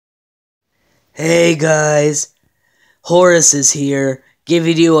Hey guys, Horace is here,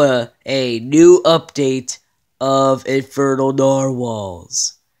 giving you a new update of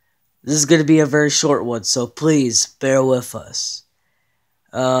InfernoNarwhals. This is going to be a very short one, so please bear with us.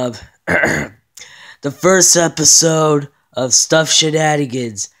 The first episode of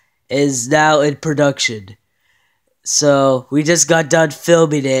Shenanigans is now in production. So, we just got done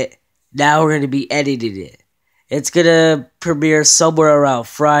filming it, now we're going to be editing it. It's going to premiere somewhere around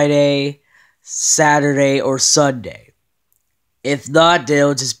Friday, Saturday, or Sunday. If not, then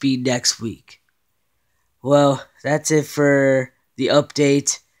it'll just be next week. Well, that's it for the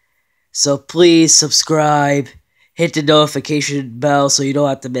update. So please subscribe, hit the notification bell so you don't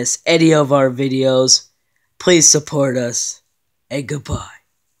have to miss any of our videos. Please support us, and goodbye.